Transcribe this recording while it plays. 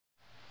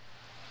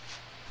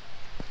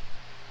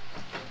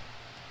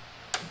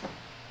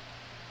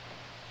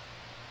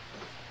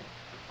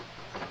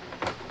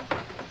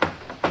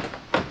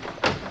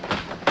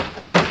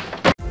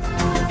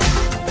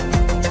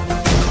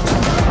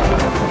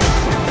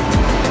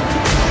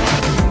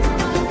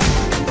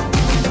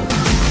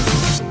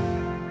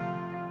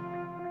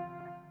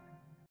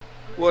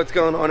What's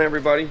going on,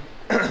 everybody?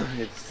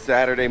 It's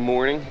Saturday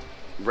morning.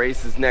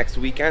 Race is next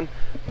weekend.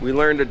 We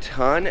learned a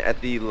ton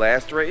at the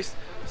last race,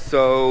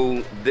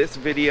 so this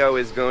video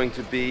is going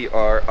to be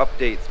our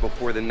updates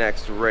before the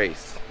next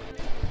race.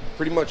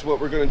 Pretty much what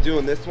we're going to do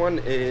in this one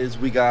is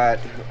we got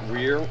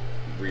real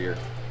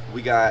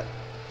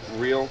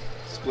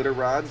splitter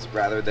rods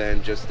rather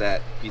than just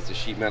that piece of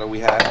sheet metal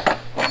we had.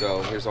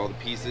 So here's all the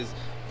pieces.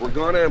 We're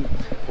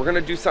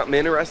gonna do something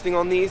interesting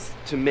on these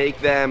to make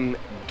them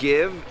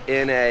give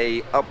in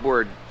a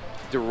upward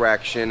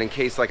direction in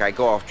case like I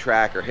go off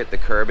track or hit the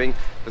curbing.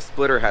 The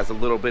splitter has a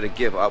little bit of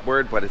give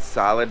upward, but it's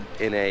solid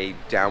in a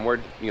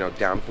downward,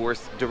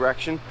 downforce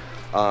direction.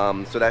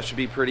 So that should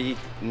be pretty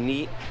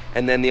neat.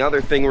 And then the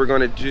other thing we're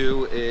gonna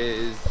do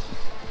is,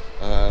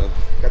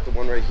 got the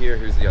one right here,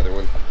 here's the other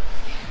one.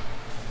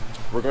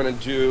 We're gonna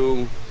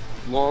do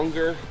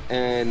longer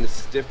and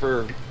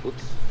stiffer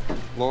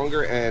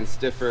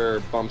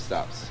bump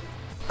stops.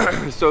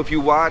 So if you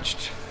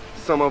watched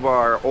some of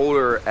our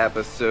older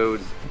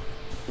episodes,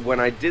 when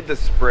I did the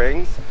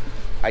springs,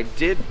 I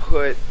did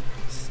put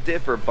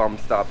stiffer bump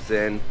stops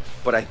in,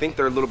 but I think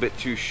they're a little bit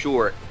too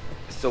short.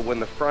 So when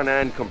the front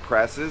end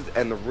compresses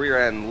and the rear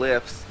end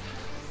lifts,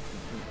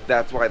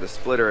 that's why the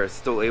splitter is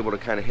still able to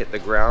kind of hit the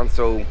ground.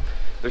 So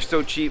they're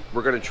so cheap,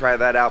 we're gonna try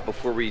that out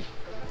before we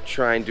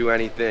try and do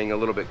anything a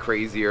little bit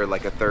crazier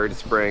like a third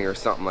spring or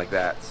something like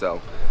that.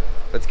 So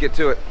let's get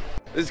to it.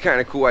 This is kind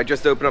of cool. I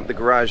just opened up the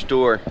garage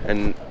door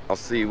and I'll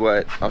show you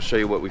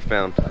what we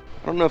found. I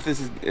don't know if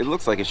it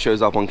looks like it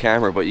shows up on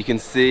camera, but you can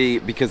see,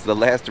 because the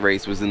last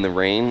race was in the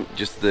rain,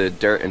 just the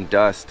dirt and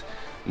dust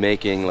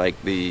making like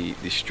the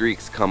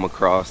streaks come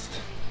across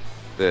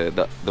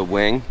the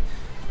wing.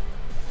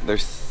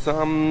 There's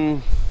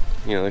some,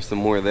 there's some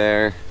more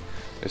there.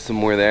 There's some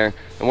more there.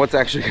 And what's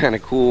actually kind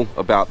of cool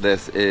about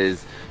this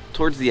is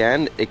towards the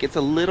end, it gets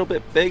a little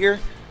bit bigger,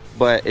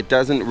 but it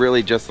doesn't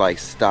really just like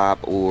stop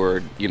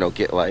or,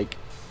 get like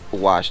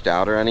washed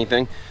out or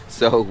anything.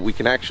 So we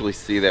can actually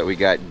see that we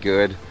got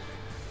good,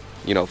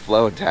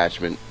 flow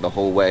attachment the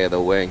whole way of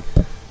the wing.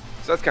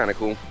 So that's kind of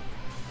cool.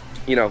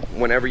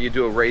 Whenever you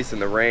do a race in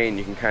the rain,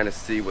 you can kind of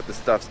see what the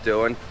stuff's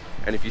doing.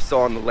 And if you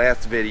saw in the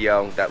last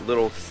video, that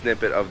little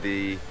snippet of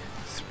the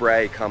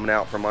spray coming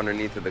out from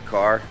underneath of the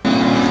car,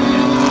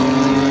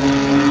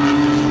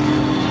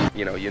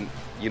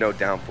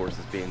 downforce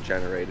is being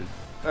generated.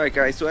 Alright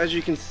guys, so as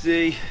you can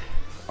see,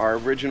 our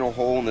original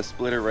hole in the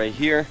splitter right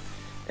here,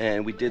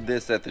 and we did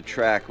this at the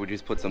track. We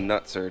just put some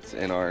nutserts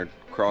in our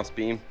cross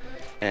beam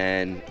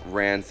and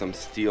ran some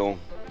steel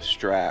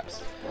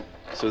straps.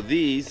 So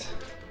these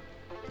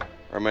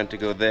are meant to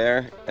go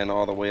there and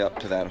all the way up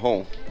to that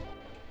hole.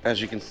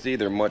 As you can see,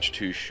 they're much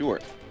too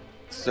short.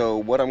 So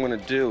what I'm going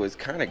to do is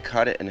kind of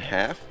cut it in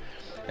half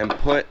and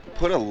put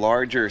a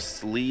larger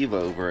sleeve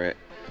over it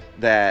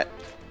that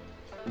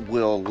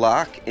will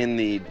lock in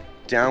the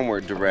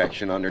downward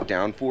direction under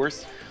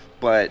downforce,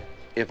 but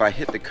if I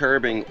hit the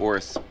curbing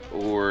or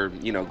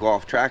go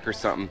off track or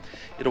something,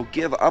 it'll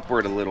give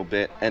upward a little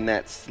bit, and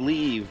that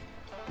sleeve,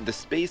 the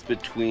space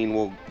between,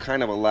 will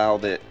kind of allow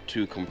it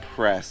to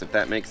compress, if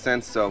that makes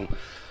sense. So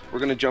we're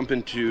gonna jump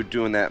into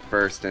doing that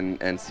first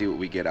and see what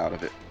we get out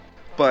of it.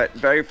 But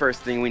very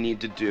first thing we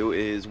need to do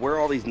is where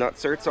all these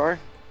nutserts are.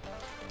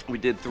 We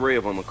did 3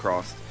 of them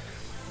across.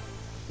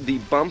 The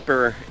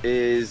bumper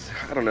is,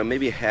 I don't know,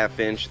 maybe a 1/2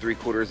 inch,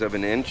 3/4 of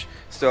an inch.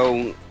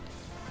 So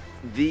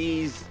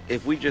these,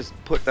 if we just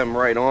put them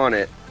right on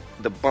it,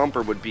 the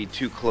bumper would be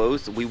too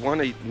close. We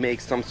want to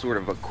make some sort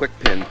of a quick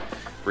pin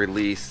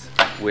release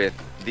with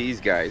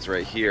these guys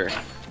right here.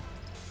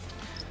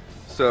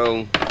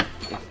 So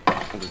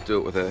I'll just do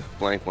it with a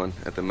blank one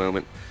at the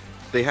moment.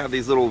 They have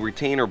these little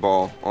retainer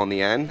ball on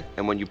the end,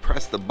 and when you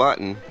press the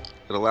button,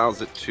 it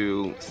allows it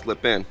to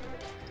slip in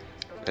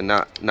and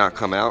not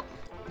come out.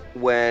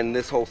 When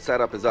this whole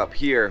setup is up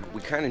here, we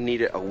kind of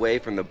need it away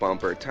from the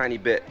bumper a tiny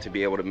bit to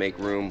be able to make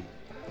room.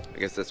 I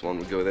guess this one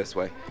would go this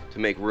way to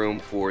make room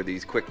for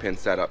these quick pin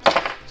setups.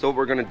 So what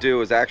we're going to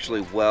do is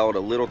actually weld a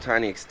little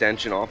tiny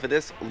extension off of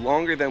this,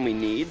 longer than we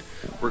need.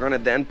 We're going to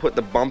then put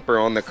the bumper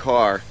on the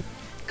car,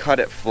 cut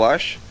it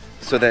flush,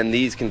 so then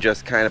these can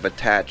just kind of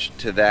attach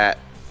to that,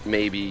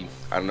 maybe,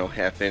 I don't know,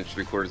 1/2 inch,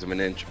 3/4 of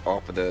an inch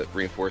off of the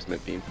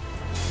reinforcement beam.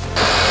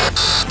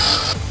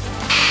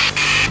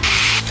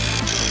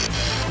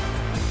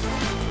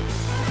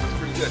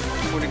 Good.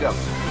 2 more to go.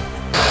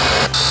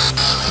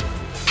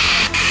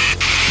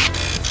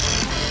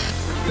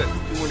 Pretty good.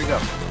 2 more to go.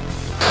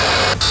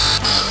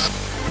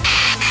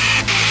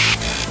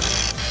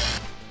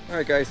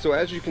 Alright guys, so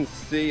as you can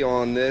see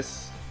on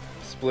this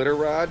splitter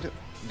rod,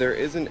 there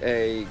isn't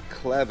a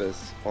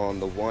clevis on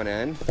the one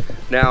end.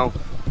 Now,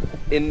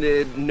 in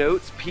the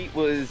notes,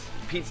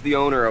 Pete's the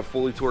owner of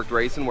Fully Torqued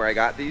Racing, where I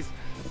got these.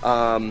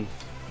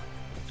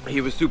 He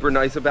was super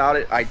nice about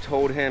it. I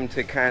told him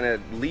to kind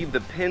of leave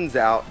the pins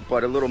out,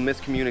 but a little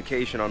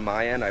miscommunication on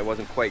my end. I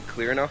wasn't quite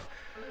clear enough.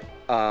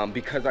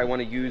 Because I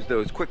want to use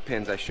those quick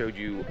pins I showed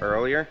you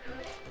earlier.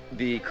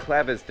 The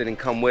clevis didn't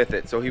come with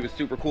it, so he was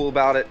super cool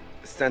about it.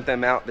 Sent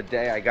them out the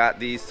day I got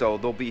these, so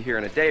they'll be here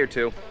in a day or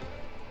two.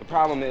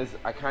 problem is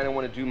I kind of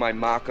want to do my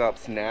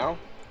mock-ups now.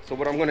 So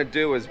what I'm going to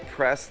do is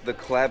press the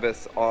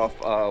clevis off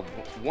of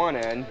one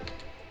end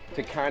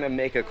to kind of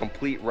make a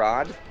complete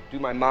rod. Do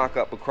my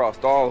mock-up across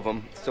all of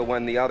them, so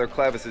when the other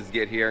clevises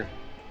get here,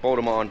 bolt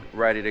them on,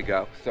 ready to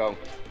go. So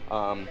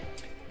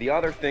the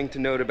other thing to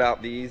note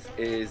about these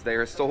is they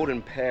are sold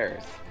in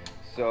pairs.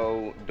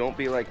 So don't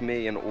be like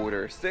me and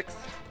order 6,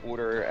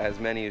 order as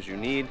many as you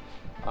need.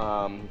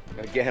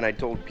 Again, I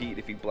told Pete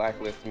if he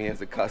blacklists me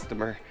as a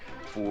customer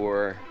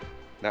for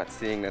not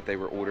seeing that they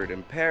were ordered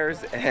in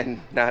pairs and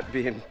not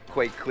being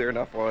quite clear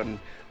enough on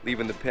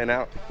leaving the pin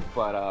out.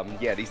 But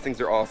yeah, these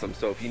things are awesome.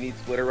 So if you need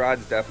splitter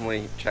rods,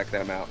 definitely check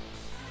them out.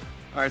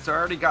 All right, so I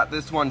already got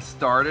this one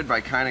started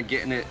by kind of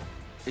getting it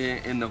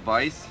in the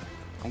vise.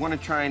 I want to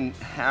try and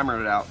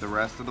hammer it out the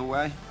rest of the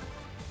way.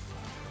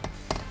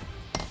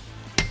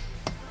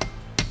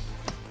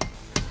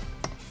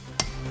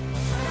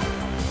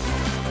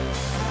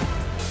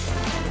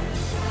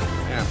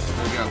 Yeah,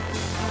 there we go.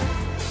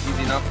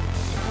 Easy enough.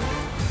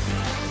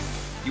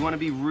 You want to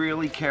be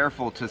really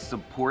careful to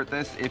support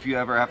this if you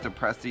ever have to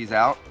press these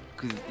out,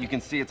 because you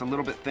can see it's a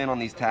little bit thin on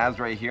these tabs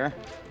right here.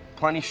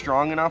 Plenty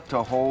strong enough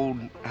to hold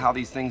how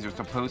these things are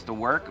supposed to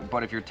work,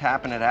 but if you're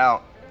tapping it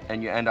out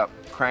and you end up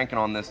cranking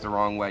on this the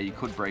wrong way, you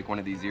could break one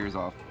of these ears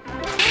off.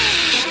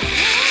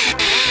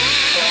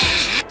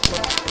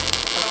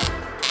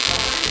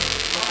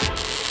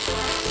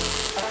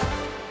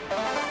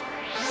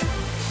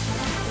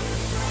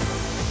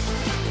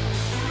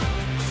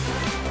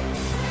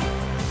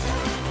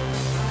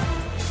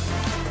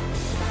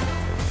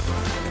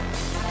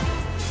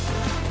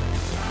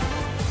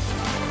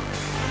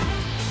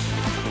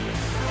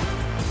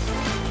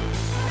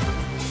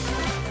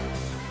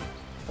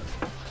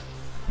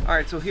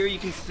 Alright, so here you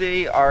can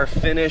see our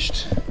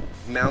finished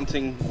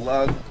mounting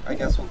lug, I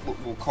guess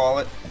we'll call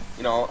it.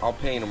 You know, I'll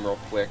paint them real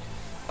quick.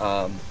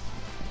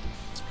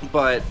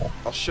 But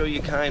I'll show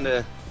you kind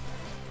of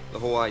the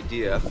whole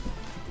idea.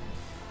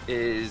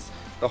 Is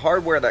the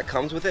hardware that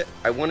comes with it,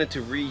 I wanted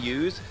to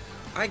reuse.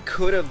 I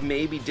could have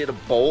maybe did a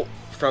bolt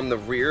from the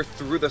rear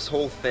through this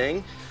whole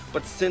thing,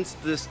 but since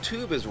this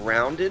tube is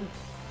rounded,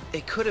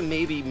 it could have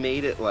maybe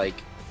made it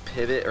like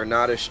pivot or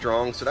not as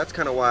strong, so that's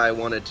kind of why I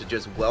wanted to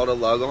just weld a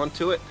lug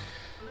onto it.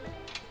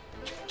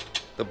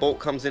 The bolt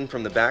comes in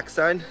from the back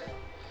side,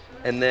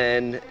 and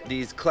then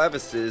these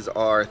clevises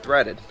are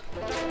threaded.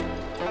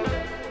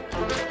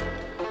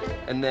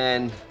 And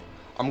then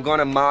I'm going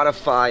to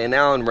modify an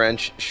Allen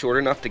wrench short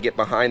enough to get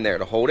behind there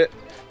to hold it,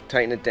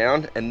 tighten it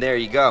down, and there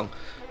you go.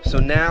 So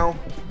now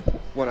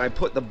when I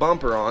put the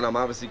bumper on, I'm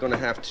obviously going to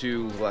have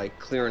to like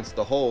clearance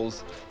the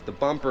holes. The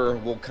bumper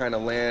will kind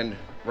of land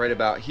right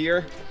about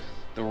here.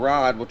 The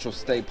rod, which will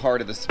stay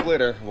part of the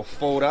splitter, will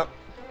fold up,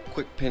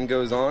 quick pin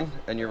goes on,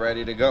 and you're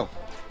ready to go.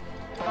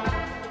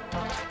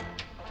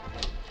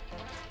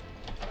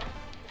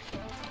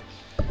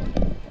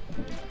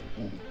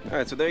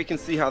 Alright, so there you can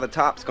see how the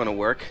top's going to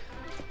work.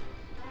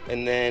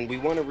 And then we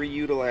want to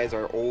reutilize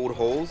our old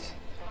holes.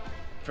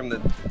 From the,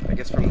 I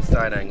guess from the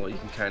side angle you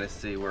can kind of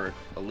see we're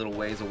a little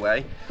ways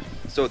away.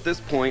 So at this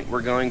point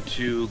we're going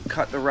to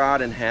cut the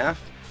rod in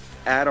half,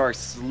 add our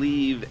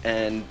sleeve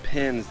and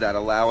pins that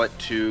allow it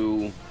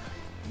to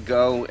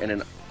go in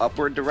an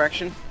upward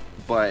direction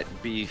but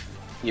be,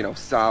 you know,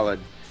 solid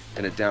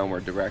in a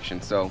downward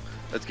direction. So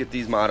let's get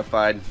these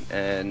modified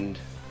and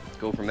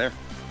go from there.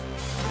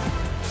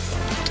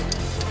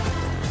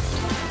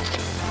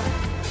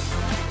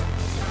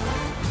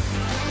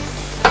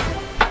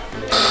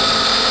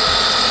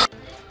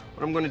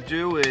 What I'm going to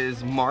do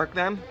is mark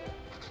them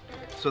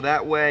so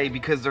that way,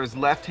 because there's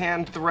left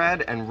hand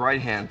thread and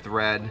right hand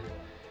thread,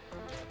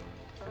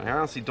 and I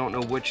honestly don't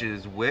know which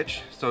is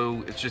which,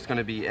 so it's just going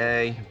to be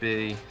A,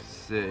 B,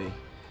 C,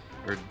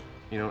 or,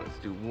 you know, let's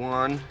do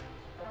 1.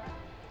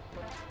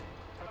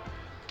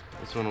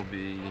 This one will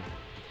be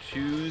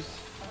choose,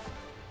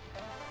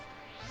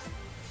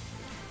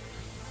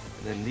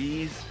 and then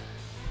these,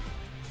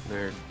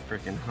 they're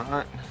freaking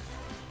hot.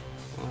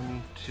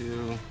 1,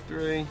 2,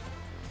 3.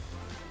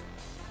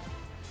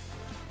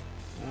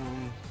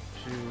 1,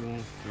 2,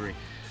 3.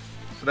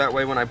 So that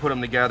way when I put them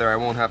together I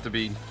won't have to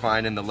be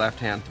finding the left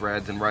hand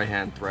threads and right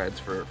hand threads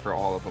for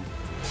all of them.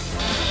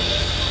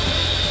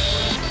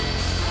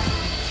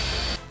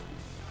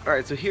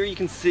 Alright, so here you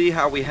can see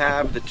how we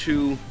have the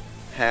two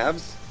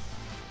halves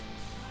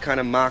kind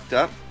of mocked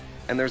up,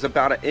 and there's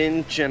about 1.5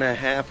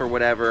 inches or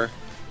whatever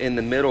in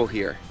the middle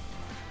here.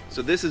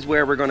 So this is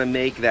where we're going to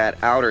make that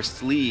outer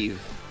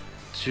sleeve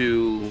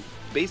to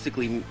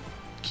basically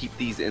keep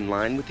these in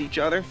line with each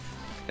other.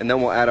 And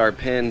then we'll add our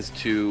pins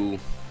to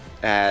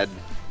add,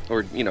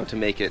 or, you know, to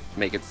make it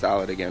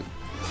solid again.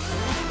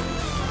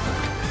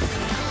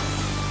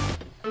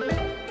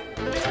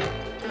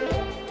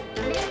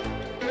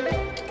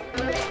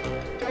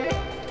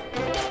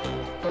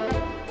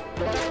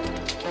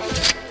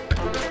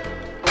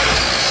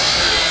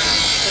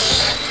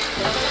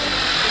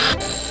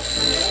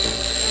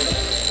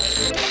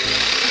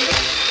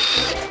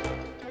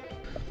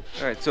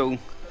 Alright, so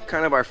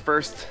kind of our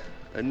first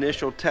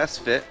initial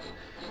test fit.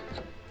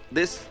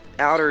 This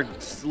outer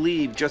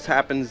sleeve just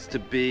happens to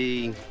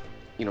be,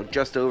 you know,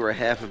 just over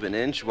 1/2 of an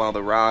inch, while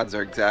the rods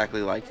are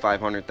exactly like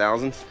 500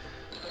 thousandths.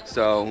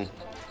 So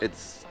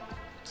it's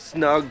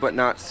snug, but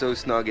not so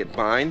snug it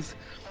binds.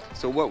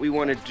 So what we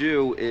want to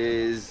do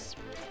is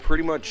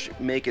pretty much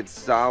make it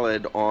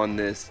solid on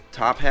this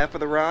top half of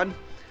the rod.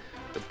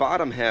 The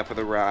bottom half of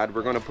the rod,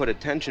 we're going to put a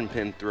tension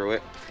pin through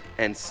it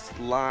and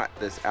slot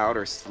this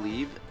outer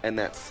sleeve, and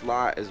that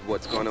slot is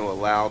what's going to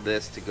allow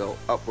this to go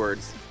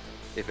upwards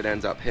if it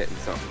ends up hitting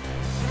something.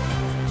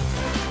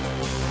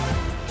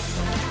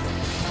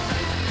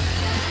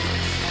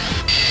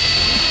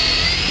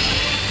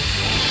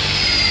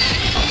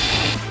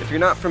 If you're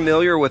not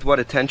familiar with what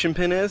a tension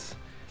pin is,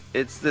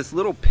 it's this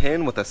little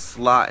pin with a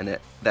slot in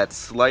it that's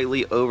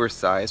slightly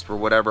oversized for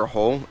whatever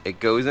hole it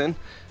goes in.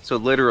 So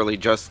literally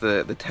just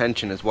the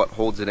tension is what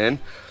holds it in.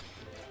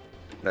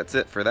 That's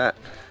it for that.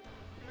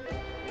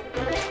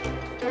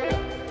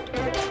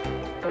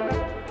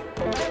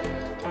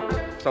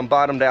 So I'm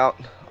bottomed out.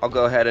 I'll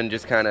go ahead and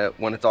just kind of,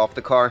 when it's off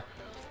the car,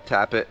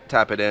 tap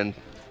it in,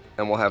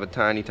 and we'll have a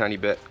tiny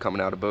bit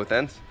coming out of both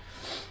ends.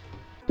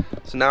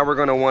 So now we're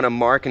going to want to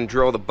mark and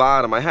drill the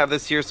bottom. I have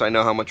this here so I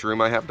know how much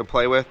room I have to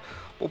play with.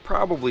 We'll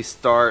probably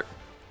start,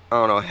 I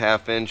don't know,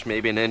 1/2 inch,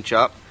 maybe an inch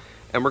up,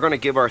 and we're going to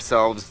give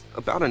ourselves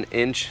about an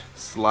inch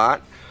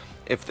slot.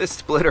 If this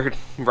splitter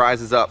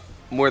rises up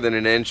more than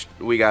an inch,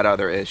 we got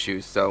other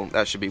issues, so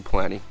that should be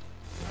plenty.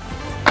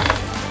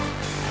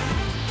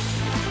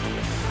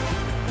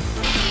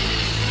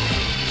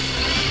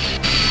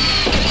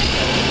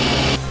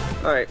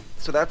 Alright,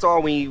 so that's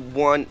all we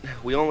want.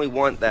 We only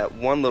want that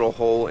one little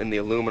hole in the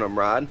aluminum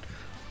rod.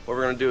 What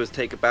we're going to do is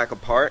take it back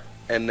apart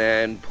and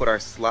then put our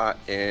slot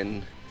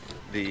in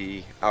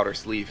the outer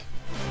sleeve.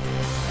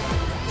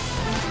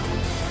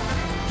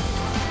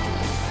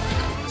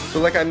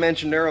 So like I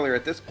mentioned earlier,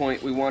 at this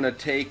point we want to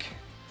take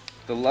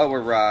the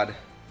lower rod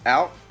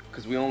out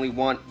because we only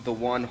want the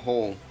one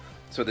hole.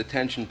 So the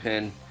tension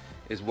pin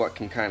is what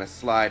can kind of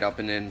slide up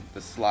and in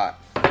the slot.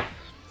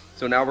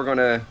 So now we're going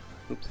to,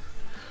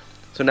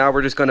 so now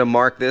we're just going to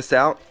mark this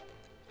out,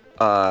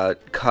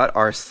 cut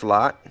our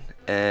slot,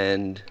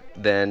 and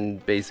then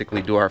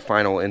basically do our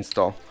final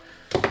install.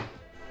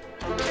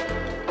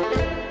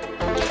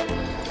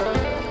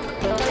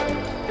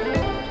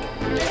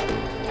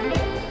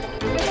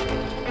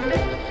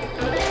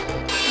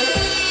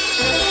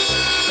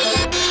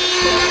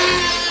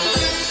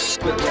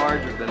 A bit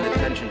larger than the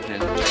tension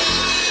pin.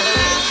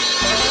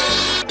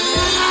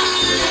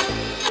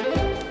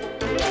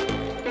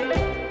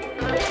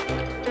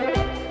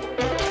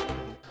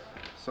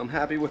 So I'm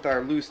happy with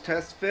our loose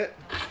test fit.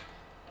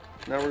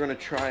 Now we're going to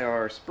try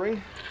our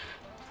spring.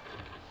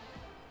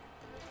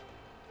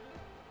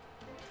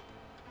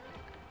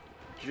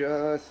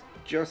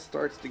 Just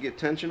starts to get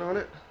tension on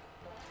it.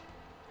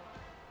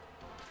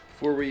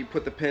 Before we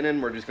put the pin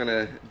in, we're just going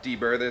to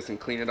deburr this and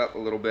clean it up a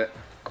little bit.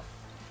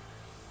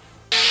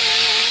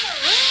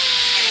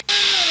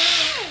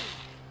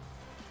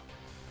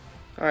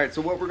 Alright,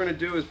 so what we're going to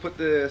do is put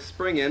the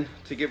spring in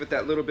to give it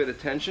that little bit of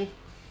tension.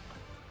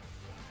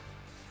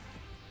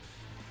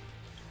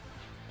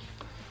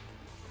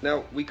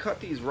 Now, we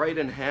cut these right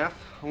in half.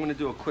 I'm going to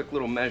do a quick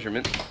little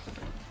measurement.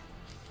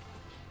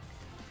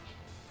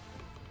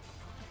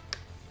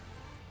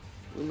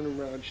 Aluminum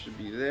rod should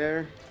be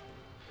there.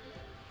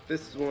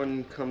 This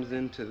one comes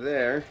into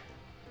there.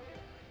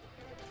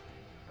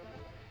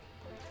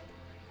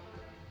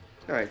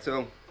 Alright,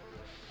 so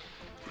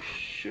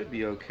should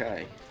be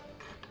okay.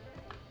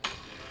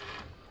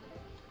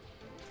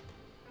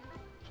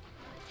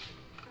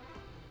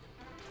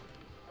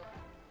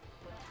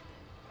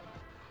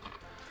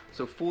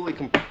 So fully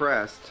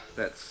compressed,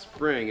 that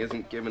spring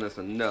isn't giving us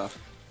enough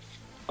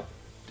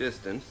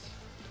distance.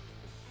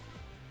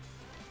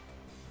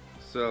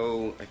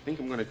 So I think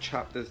I'm going to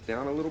chop this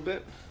down a little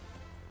bit.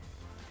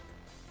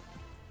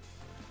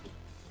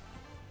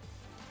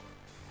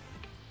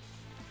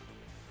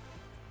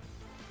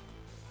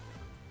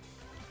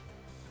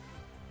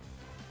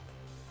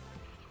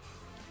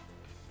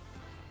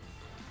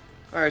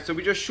 Alright, so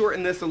we just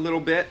shortened this a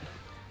little bit.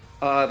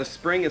 The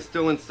spring is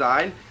still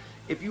inside.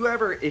 If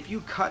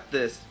you cut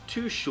this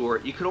too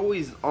short, you could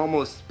always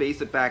almost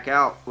space it back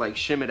out, like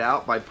shim it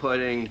out by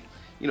putting,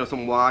 you know,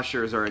 some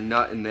washers or a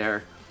nut in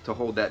there to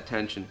hold that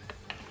tension.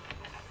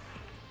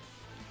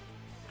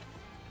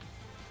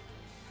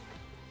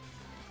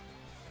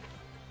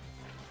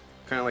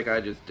 Kind of like I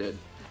just did.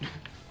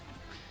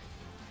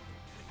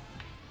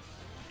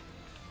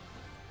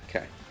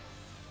 Okay.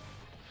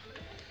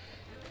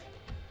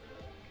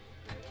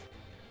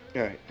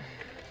 Alright.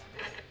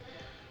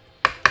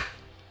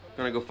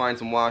 Gonna go find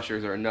some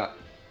washers or a nut.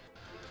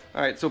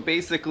 Alright, so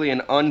basically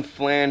an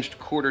unflanged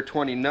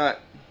 1/4-20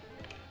 nut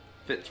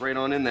fits right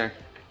on in there.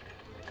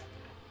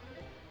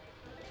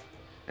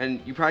 And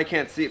you probably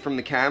can't see it from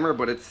the camera,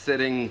 but it's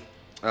sitting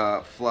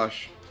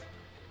flush.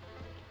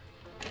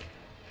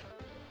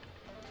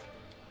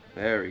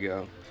 There we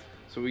go.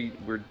 So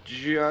we're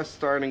just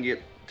starting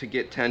to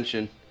get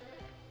tension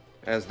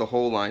as the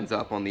hole lines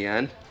up on the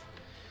end.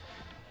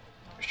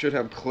 Should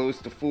have close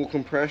to full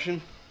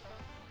compression.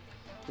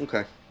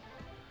 Okay.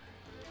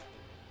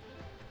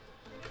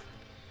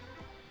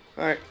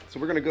 Alright, so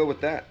we're gonna go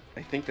with that.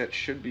 I think that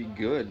should be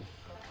good.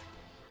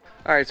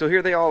 Alright, so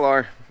here they all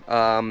are.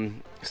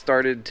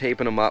 Started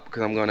taping them up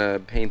because I'm gonna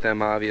paint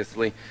them,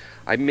 obviously.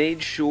 I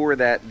made sure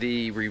that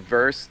the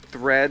reverse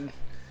thread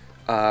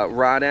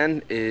rod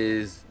end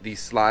is the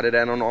slotted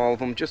end on all of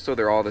them, just so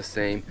they're all the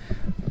same.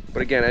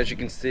 But again, as you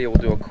can see, we'll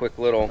do a quick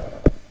little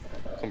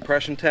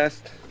compression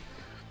test.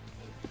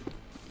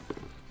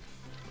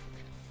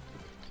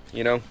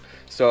 You know,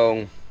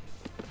 so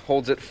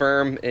holds it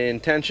firm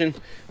in tension,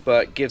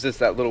 but gives us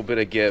that little bit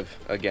of give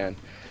again.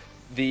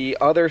 The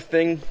other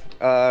thing,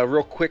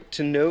 real quick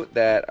to note,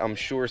 that I'm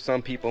sure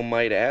some people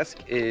might ask,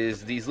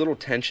 is these little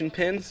tension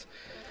pins.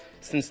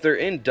 Since they're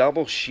in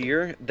double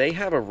shear, they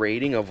have a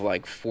rating of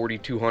like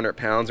 4,200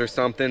 pounds or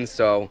something,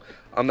 so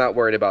I'm not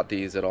worried about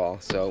these at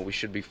all, so we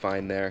should be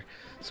fine there.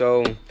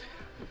 So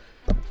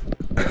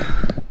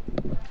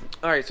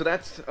alright, so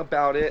that's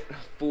about it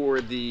for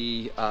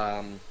the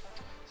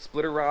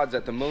splitter rods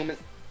at the moment.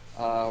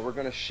 We're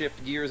going to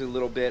shift gears a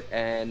little bit,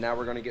 and now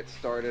we're going to get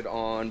started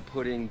on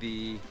putting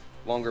the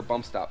longer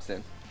bump stops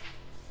in.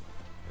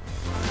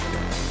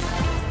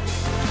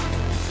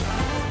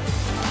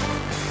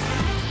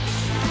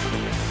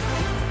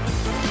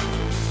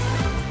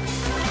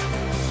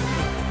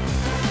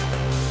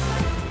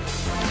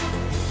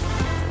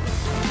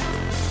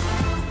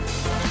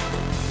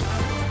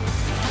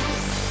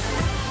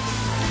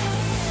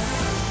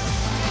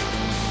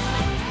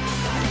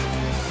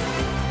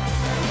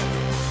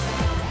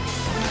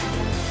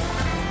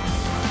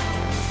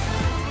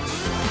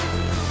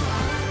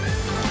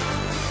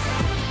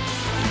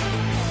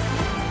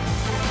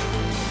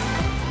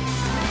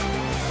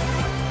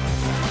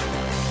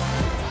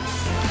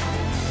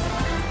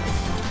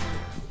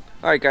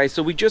 Alright guys,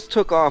 so we just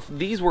took off,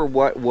 these were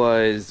what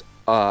was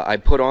I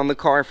put on the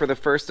car for the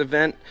first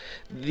event.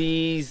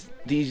 These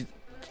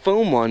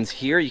foam ones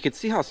here, you can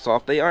see how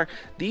soft they are.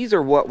 These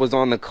are what was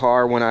on the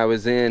car when I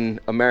was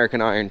in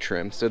American Iron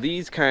trim. So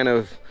these kind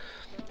of,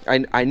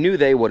 I knew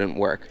they wouldn't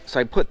work, so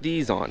I put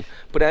these on.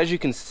 But as you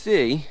can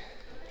see,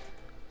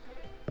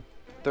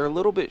 they're a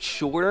little bit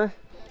shorter,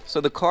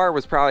 so the car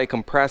was probably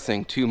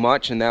compressing too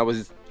much, and that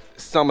was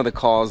some of the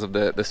cause of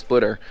the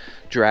splitter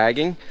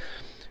dragging.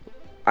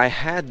 I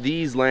had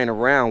these laying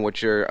around,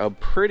 which are a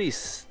pretty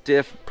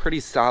stiff, pretty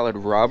solid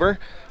rubber,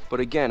 but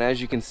again, as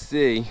you can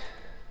see,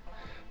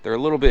 they're a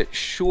little bit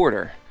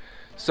shorter.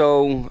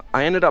 So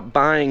I ended up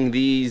buying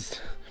these.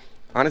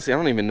 Honestly, I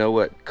don't even know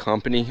what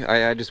company.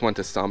 I just went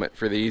to Summit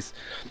for these.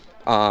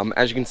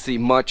 As you can see,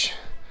 much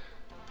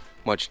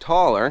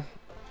taller.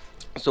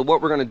 So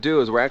what we're going to do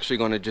is we're actually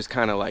going to just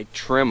kind of like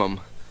trim them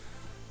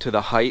to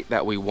the height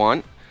that we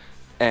want,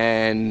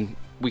 and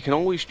we can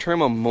always trim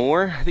them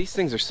more. These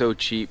things are so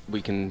cheap,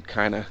 we can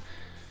kind of,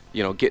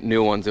 you know, get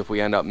new ones if we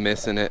end up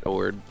missing it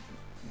or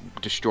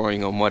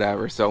destroying them,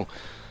 whatever. So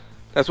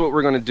that's what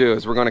we're going to do,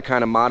 is we're going to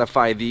kind of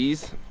modify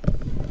these.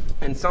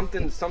 And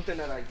something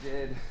that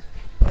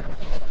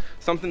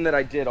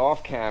I did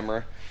off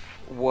camera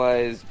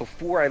was,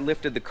 before I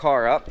lifted the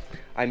car up,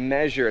 I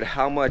measured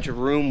how much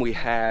room we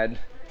had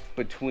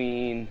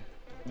between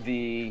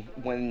the,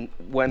 when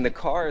the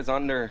car is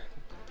under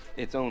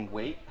its own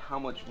weight, how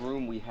much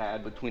room we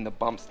had between the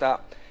bump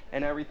stop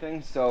and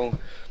everything. So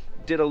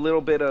did a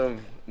little bit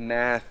of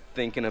math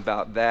thinking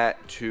about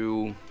that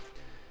to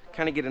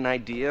kind of get an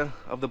idea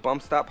of the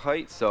bump stop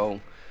height.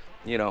 So,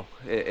 you know,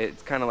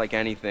 it's kind of like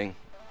anything.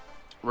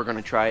 We're going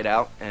to try it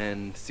out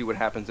and see what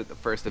happens at the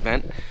first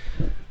event.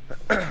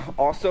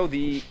 Also,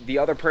 the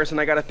other person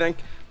I got to thank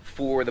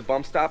for the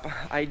bump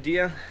stop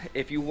idea,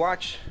 if you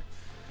watched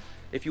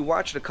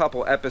a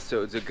couple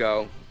episodes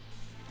ago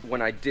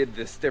when I did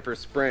the stiffer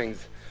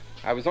springs,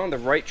 I was on the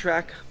right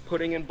track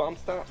putting in bump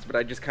stops, but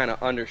I just kind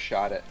of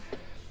undershot it.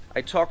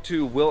 I talked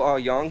to Will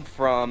Young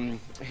from,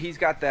 he's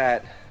got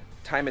that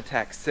Time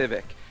Attack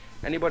Civic.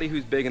 Anybody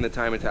who's big in the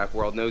Time Attack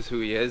world knows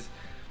who he is.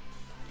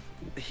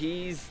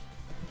 He's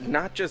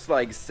not just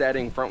like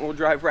setting front wheel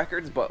drive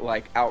records, but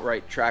like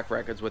outright track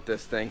records with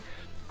this thing.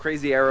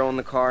 Crazy Aero in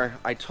the car.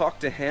 I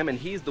talked to him, and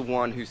he's the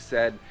one who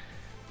said,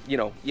 you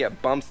know, yeah,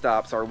 bump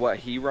stops are what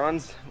he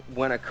runs.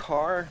 When a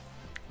car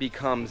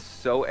becomes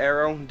so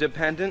aero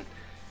dependent,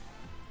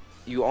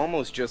 you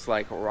almost just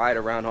like ride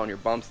around on your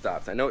bump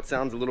stops. I know it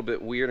sounds a little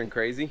bit weird and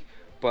crazy,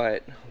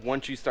 but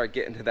once you start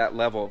getting to that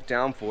level of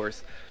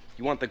downforce,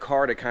 you want the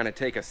car to kind of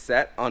take a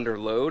set under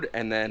load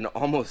and then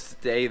almost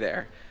stay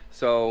there.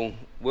 So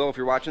Will, if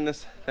you're watching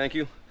this, thank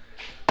you.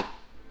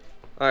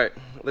 Alright,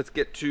 let's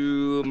get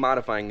to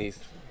modifying these.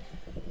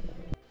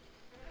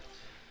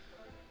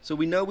 So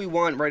we know we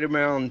want right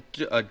around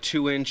a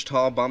 2-inch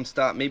tall bump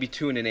stop, maybe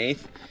 2 1/8.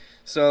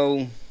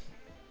 So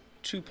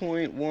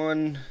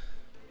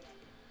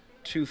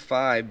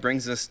 2.125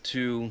 brings us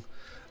to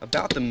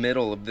about the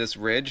middle of this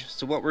ridge.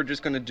 So what we're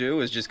just going to do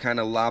is just kind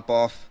of lop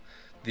off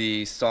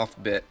the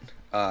soft bit,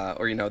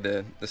 or you know,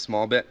 the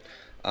small bit,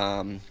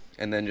 and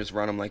then just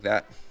run them like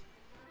that.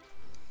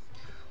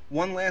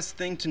 One last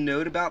thing to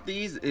note about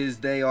these is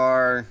they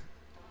are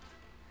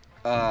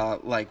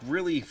like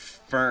really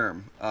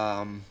firm.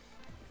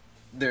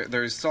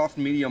 There's soft,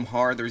 medium,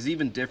 hard. There's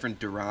even different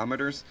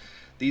durometers.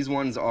 These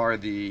ones are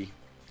the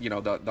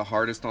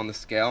hardest on the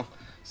scale.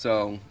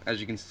 So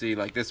as you can see,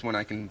 like this one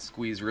I can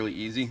squeeze really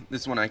easy.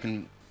 This one I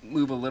can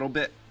move a little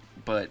bit,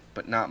 but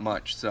not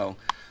much. So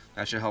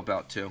that should help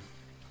out too.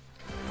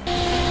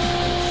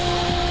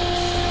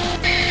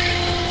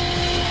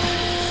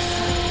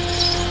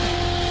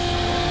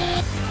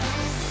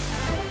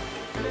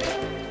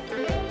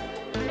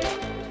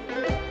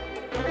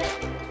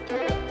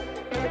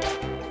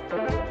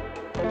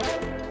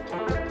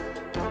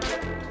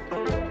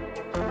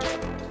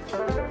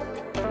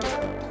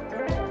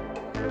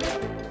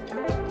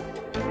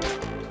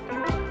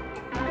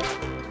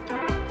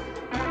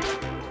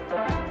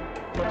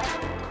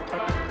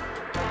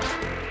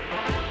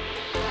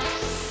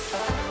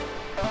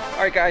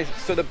 Alright guys,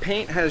 so the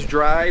paint has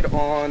dried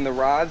on the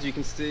rods. You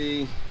can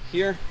see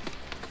here,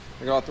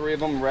 I got all three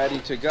of them ready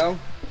to go.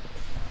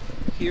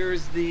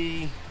 Here's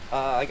the,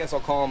 I guess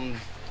I'll call them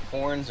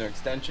horns or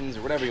extensions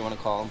or whatever you want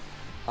to call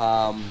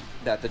them,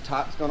 that the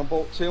top's going to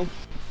bolt to.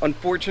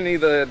 Unfortunately,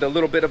 the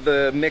little bit of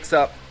the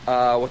mix-up,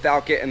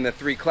 without getting the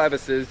 3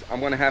 clevises, I'm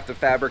going to have to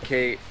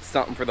fabricate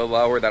something for the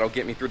lower that'll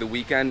get me through the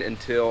weekend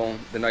until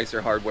the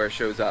nicer hardware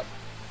shows up.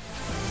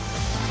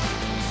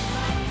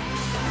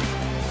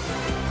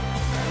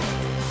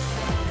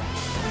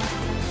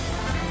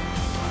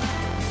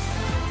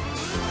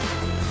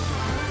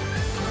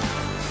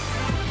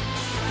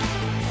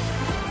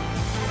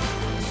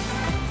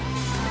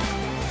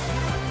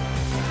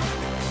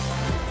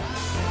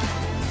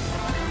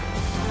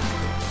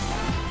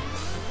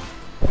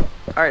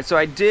 Alright, so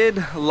I did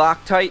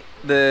Loctite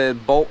the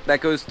bolt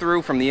that goes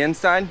through from the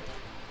inside.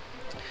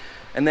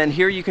 And then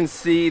here you can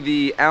see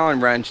the Allen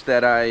wrench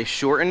that I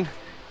shortened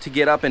to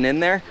get up and in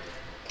there.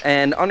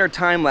 And under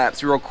time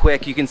lapse real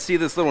quick, you can see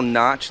this little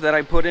notch that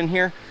I put in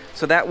here.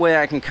 So that way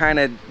I can kind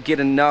of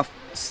get enough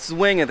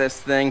swing of this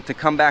thing to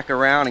come back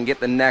around and get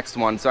the next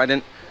one. So I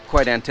didn't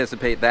quite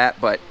anticipate that,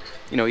 but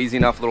you know, easy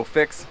enough little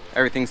fix.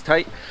 Everything's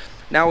tight.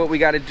 Now what we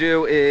got to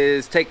do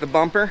is take the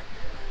bumper.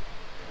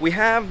 We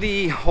have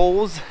the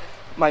holes,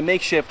 my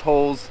makeshift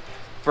holes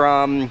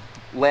from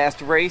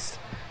last race,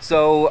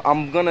 so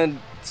I'm gonna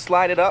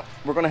slide it up.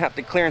 We're gonna have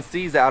to clearance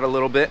these out a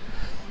little bit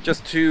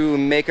just to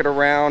make it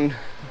around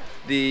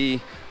the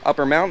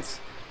upper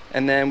mounts,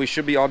 and then we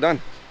should be all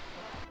done.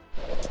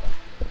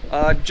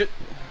 I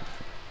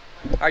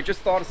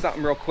just thought of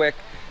something real quick.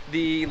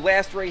 The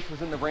last race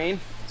was in the rain,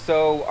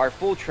 so our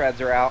full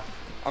treads are out.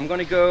 I'm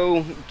gonna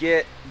go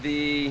get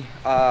the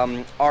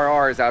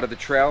RRs out of the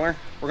trailer.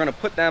 We're gonna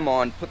put them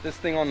on, put this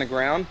thing on the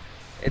ground.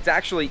 It's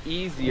actually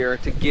easier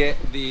to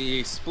get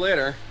the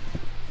splitter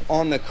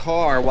on the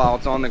car while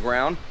it's on the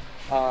ground.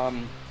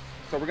 So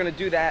we're gonna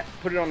do that,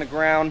 put it on the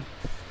ground.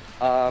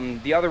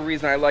 The other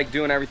reason I like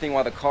doing everything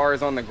while the car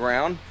is on the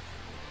ground,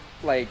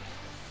 like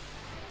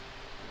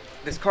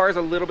this car is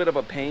a little bit of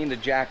a pain to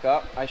jack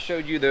up. I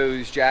showed you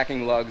those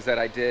jacking lugs that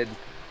I did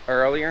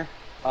earlier.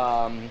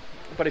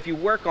 But if you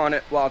work on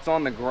it while it's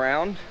on the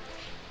ground,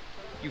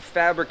 you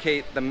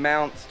fabricate the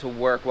mounts to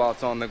work while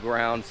it's on the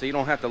ground, so you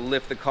don't have to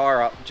lift the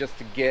car up just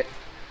to get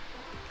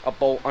a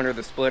bolt under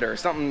the splitter,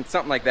 something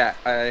like that.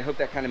 I hope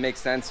that kind of makes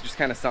sense. Just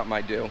kind of something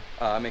I do.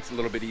 Makes it a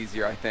little bit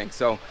easier, I think.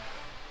 So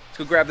let's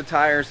go grab the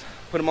tires,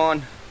 put them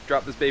on,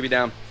 drop this baby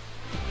down.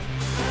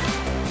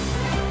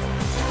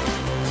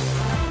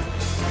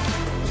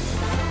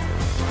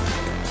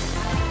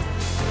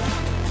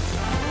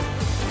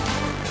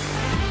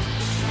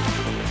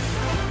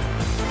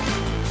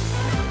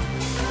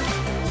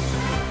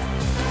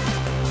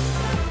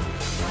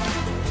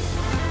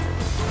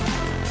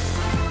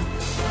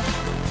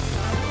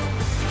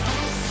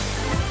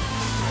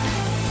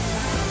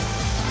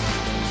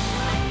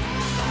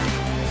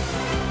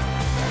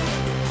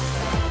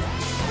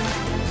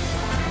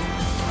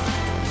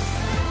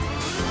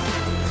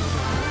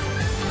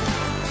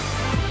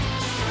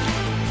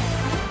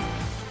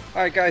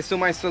 Alright guys, so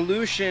my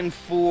solution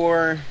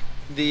for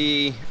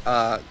the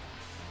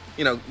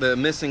the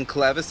missing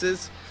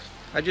clevises,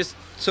 I just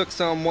took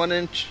some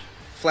 1-inch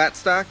flat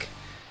stock,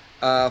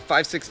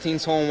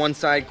 5/16 hole on one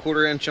side,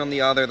 1/4 inch on the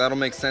other. That'll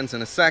make sense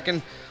in a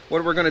second.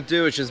 What we're going to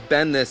do is just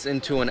bend this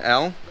into an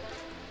L.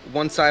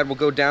 One side will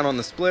go down on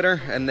the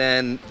splitter, and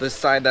then this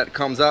side that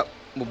comes up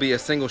will be a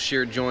single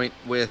shear joint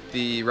with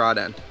the rod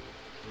end.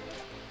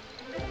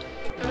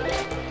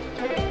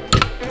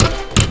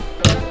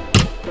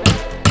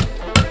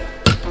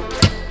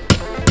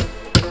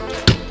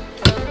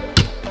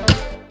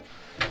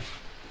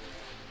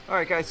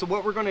 Alright guys, so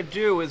what we're going to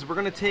do is we're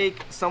going to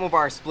take some of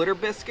our splitter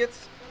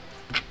biscuits.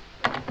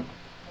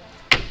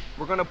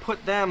 We're going to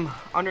put them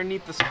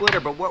underneath the splitter,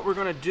 but what we're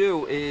going to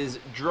do is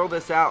drill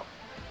this out.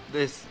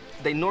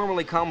 They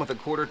normally come with a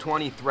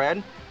 1/4-20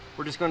 thread.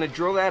 We're just going to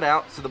drill that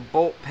out so the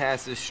bolt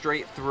passes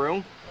straight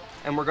through,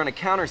 and we're going to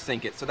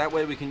countersink it so that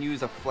way we can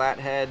use a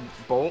flathead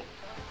bolt.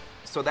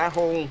 So that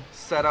whole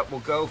setup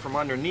will go from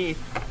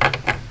underneath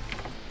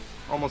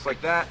almost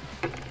like that.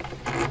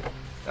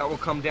 That will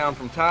come down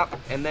from top,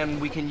 and then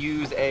we can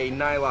use a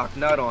nylock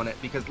nut on it,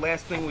 because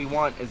last thing we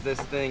want is this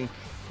thing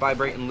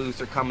vibrating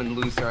loose or coming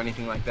loose or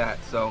anything like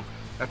that. So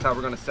that's how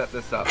we're going to set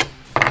this up.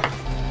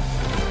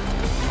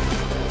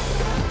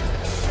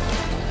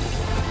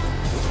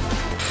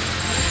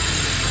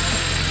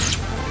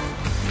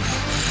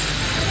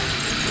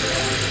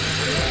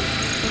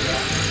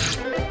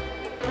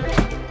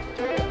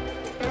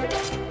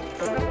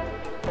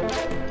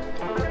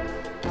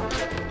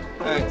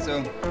 Alright,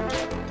 so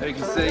there you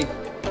can see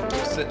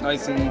it'll sit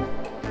nice and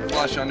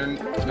flush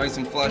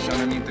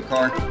underneath the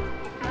car.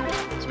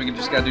 So we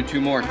just gotta do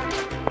 2 more.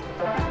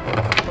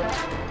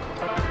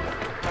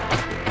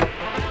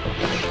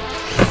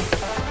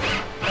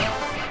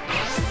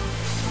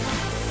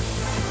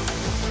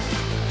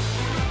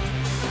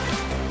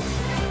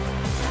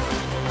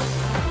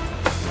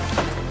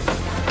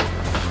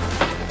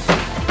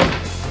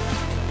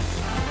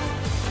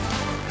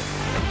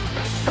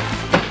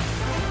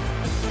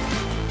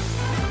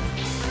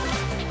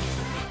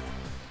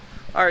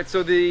 Alright,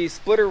 so the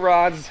splitter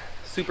rods,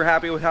 super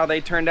happy with how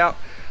they turned out.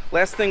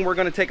 Last thing we're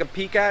going to take a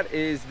peek at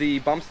is the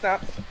bump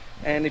stops.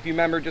 And if you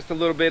remember just a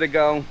little bit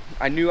ago,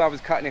 I knew I was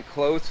cutting it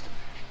close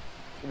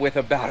with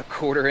about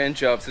 1/4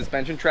 inch of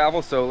suspension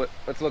travel. So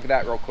let's look at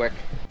that real quick.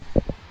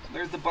 So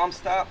there's the bump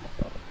stop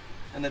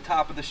and the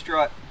top of the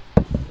strut.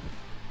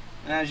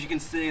 And as you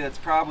can see, that's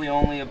probably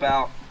only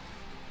about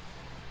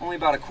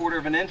 1/4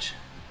 of an inch.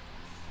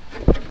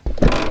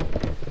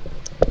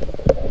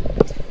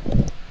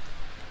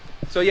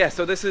 So yeah,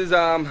 so this is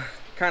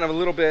kind of a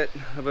little bit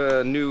of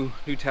a new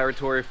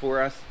territory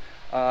for us.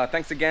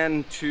 Thanks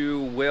again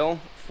to Will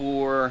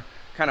for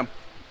kind of,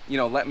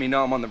 letting me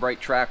know I'm on the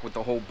right track with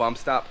the whole bump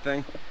stop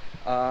thing.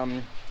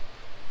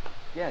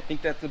 Yeah, I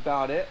think that's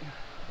about it.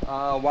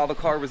 While the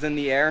car was in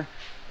the air,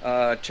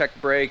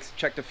 checked brakes,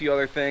 checked a few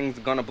other things,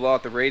 gonna blow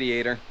out the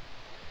radiator.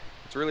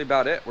 That's really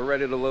about it. We're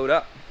ready to load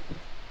up.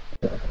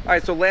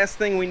 Alright, so last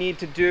thing we need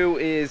to do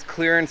is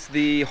clearance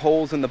the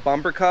holes in the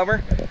bumper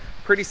cover.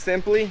 Pretty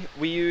simply,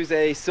 we use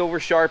a silver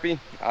Sharpie,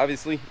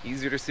 obviously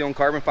easier to seal in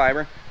carbon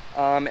fiber,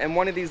 and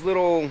one of these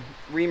little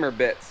reamer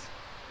bits.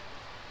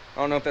 I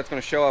don't know if that's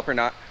going to show up or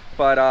not,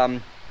 but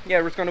yeah,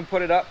 we're just going to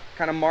put it up,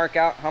 kind of mark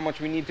out how much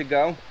we need to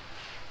go,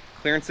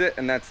 clearance it,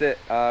 and that's it.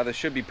 This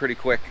should be pretty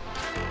quick.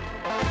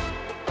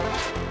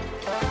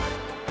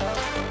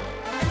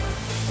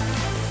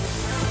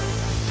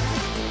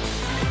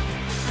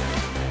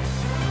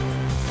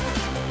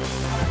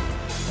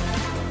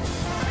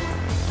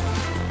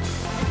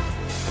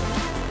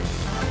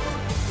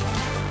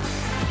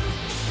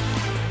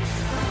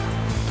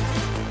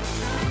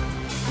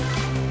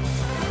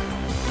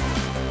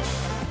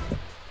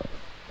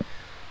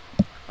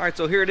 Alright,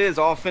 so here it is,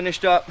 all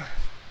finished up.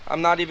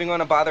 I'm not even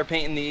going to bother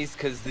painting these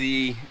because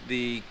the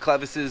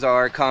clevises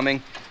are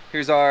coming.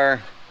 Here's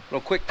our little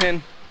quick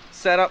pin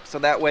setup, so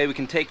that way we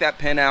can take that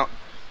pin out,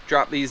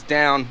 drop these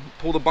down,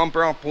 pull the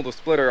bumper off, pull the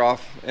splitter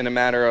off in a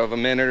matter of a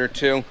minute or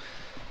 2.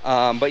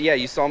 But yeah,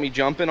 you saw me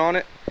jumping on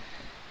it,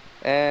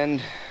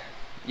 and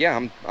yeah,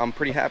 I'm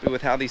pretty happy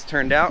with how these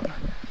turned out.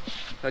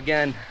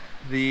 Again,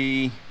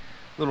 the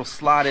little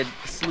slotted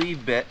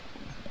sleeve bit,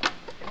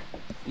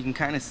 you can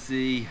kind of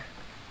see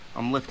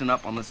I'm lifting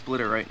up on the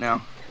splitter right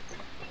now.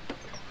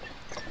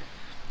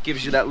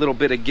 Gives you that little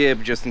bit of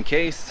give just in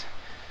case.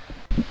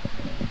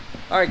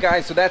 Alright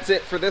guys, so that's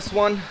it for this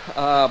one.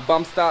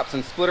 Bump stops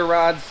and splitter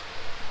rods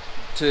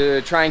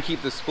to try and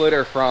keep the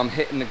splitter from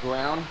hitting the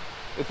ground.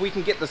 If we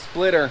can get the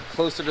splitter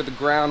closer to the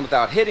ground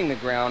without hitting the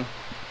ground,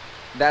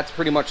 that's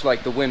pretty much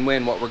like the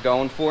win-win, what we're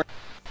going for.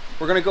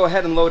 We're going to go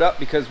ahead and load up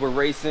because we're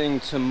racing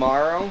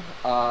tomorrow.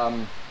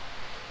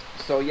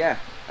 So yeah,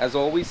 as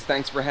always,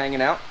 thanks for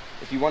hanging out.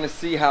 If you want to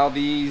see how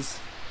these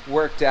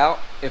worked out,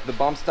 if the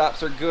bump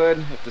stops are good,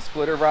 if the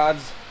splitter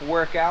rods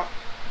work out,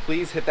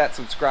 please hit that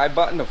subscribe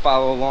button to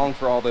follow along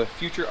for all the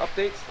future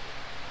updates.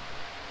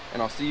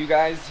 And I'll see you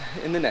guys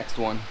in the next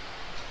one.